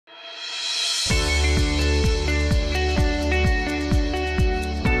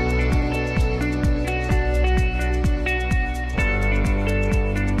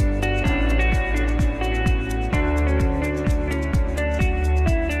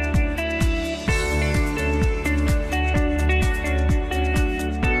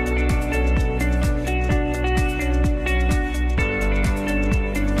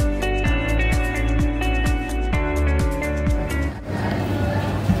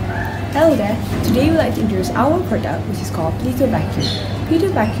Hello there, today we would like to introduce our product which is called Pulito Vacuu. Pulito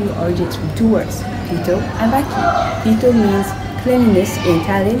Vacuu originates from two words, Pulito and Vacuu. Pulito means cleanliness in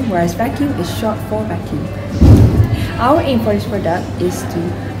Italian, whereas Vacuu is short for vacuum. Our aim for this product is to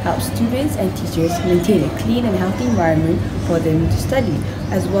help students and teachers maintain a clean and healthy environment for them to study,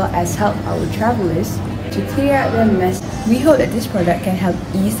 as well as help our travelers to clear out their mess. We hope that this product can help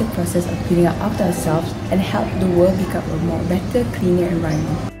ease the process of cleaning up after ourselves and help the world become a more better, cleaner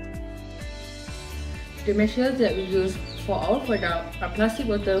environment. The materials that we use for our product are plastic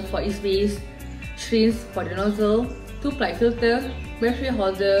bottle for its base, strings for the nozzle, 2-ply filter, battery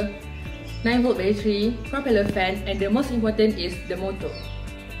holder, 9-volt battery, propeller fan, and the most important is the motor.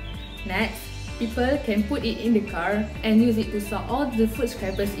 Next, people can put it in the car and use it to sort all the food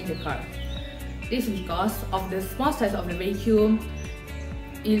scrappers in the car. This is because of the small size of the vacuum,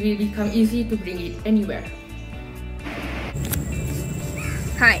 it will become easy to bring it anywhere.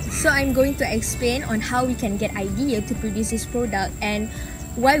 Hi, so I'm going to explain on how we can get idea to produce this product and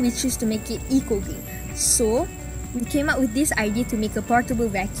why we choose to make it eco-green. So, we came up with this idea to make a portable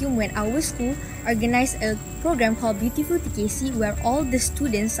vacuum when our school organized a program called Beautiful TKC, where all the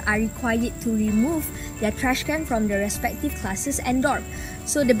students are required to remove their trash can from their respective classes and dorm.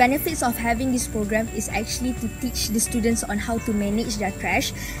 So the benefits of having this program is actually to teach the students on how to manage their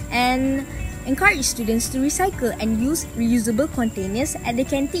trash and encourage students to recycle and use reusable containers at the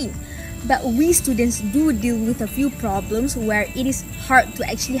canteen. But we students do deal with a few problems where it is hard to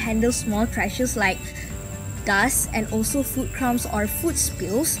actually handle small trashes like dust and also food crumbs or food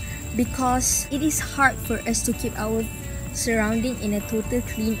spills, because it is hard for us to keep our surrounding in a total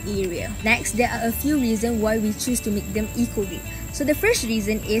clean area. Next, there are a few reasons why we choose to make them eco-green. So the first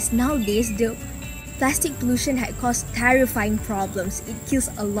reason is nowadays the plastic pollution had caused terrifying problems. It kills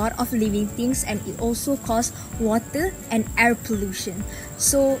a lot of living things and it also causes water and air pollution.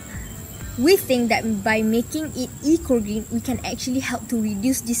 So we think that by making it eco-green, we can actually help to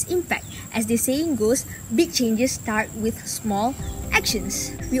reduce this impact. As the saying goes, big changes start with small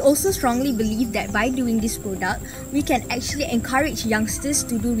actions. We also strongly believe that by doing this product, we can actually encourage youngsters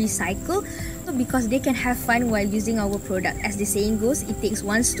to do recycle because they can have fun while using our product. As the saying goes, it takes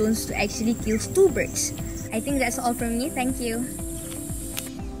one stone to actually kill two birds. I think that's all from me. Thank you.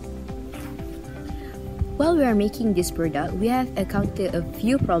 While we are making this product, we have encountered a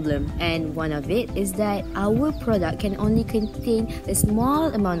few problems, and one of it is that our product can only contain a small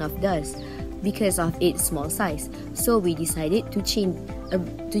amount of dust because of its small size. So we decided to chain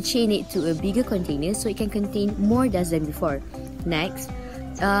it to a bigger container so it can contain more dust than before. Next,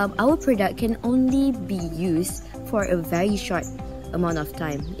 our product can only be used for a very short amount of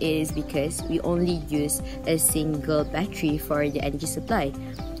time. It is because we only use a single battery for the energy supply.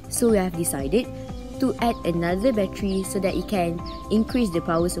 So we have decided to add another battery so that it can increase the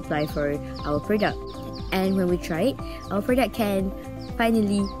power supply for our product. And when we try it, our product can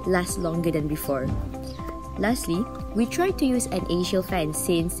finally last longer than before. Lastly, we tried to use an Ayesha fan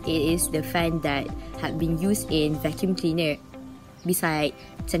since it is the fan that had been used in vacuum cleaner beside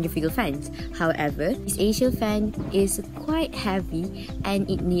centrifugal fans. However, this Ayesha fan is quite heavy and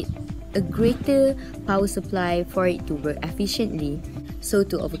it needs a greater power supply for it to work efficiently. So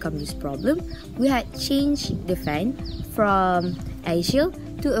to overcome this problem, we had changed the fan from Ayesha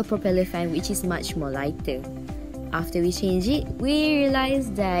to a propeller fan which is much more lighter. After we changed it, we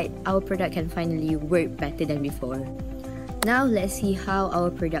realized that our product can finally work better than before. Now let's see how our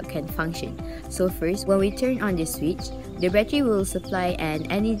product can function. So first, when we turn on the switch, the battery will supply an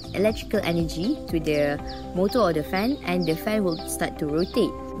electrical energy to the motor or the fan, and the fan will start to rotate.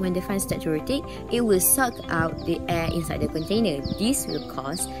 When the fan starts to rotate, it will suck out the air inside the container. This will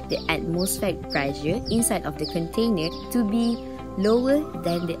cause the atmospheric pressure inside of the container to be lower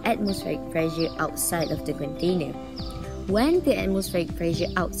than the atmospheric pressure outside of the container. When the atmospheric pressure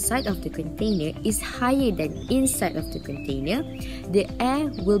outside of the container is higher than inside of the container, the air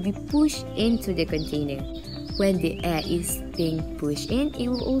will be pushed into the container. When the air is being pushed in, it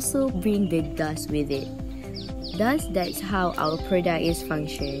will also bring the dust with it. Thus, that's how our product is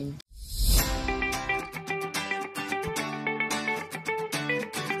functioning.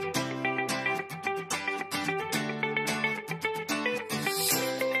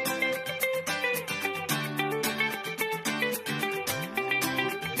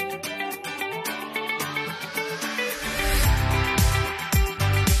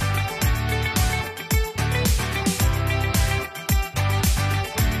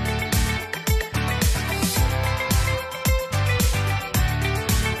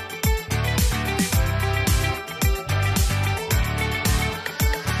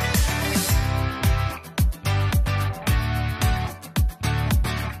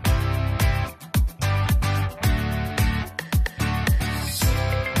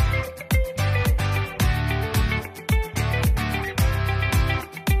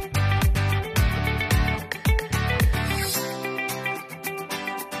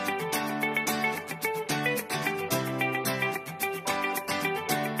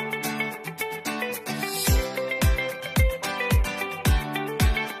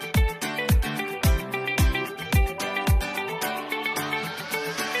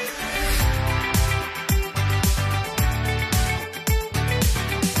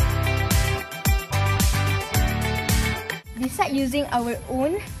 not using our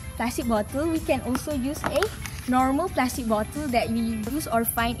own plastic bottle, we can also use a normal plastic bottle that we use or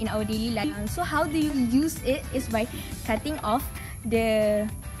find in our daily life. So how do you use it is by cutting off the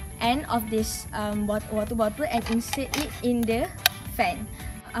end of this water bottle and insert it in the fan.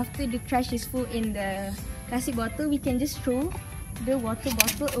 After the trash is full in the plastic bottle, we can just throw the water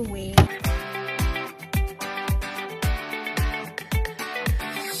bottle away.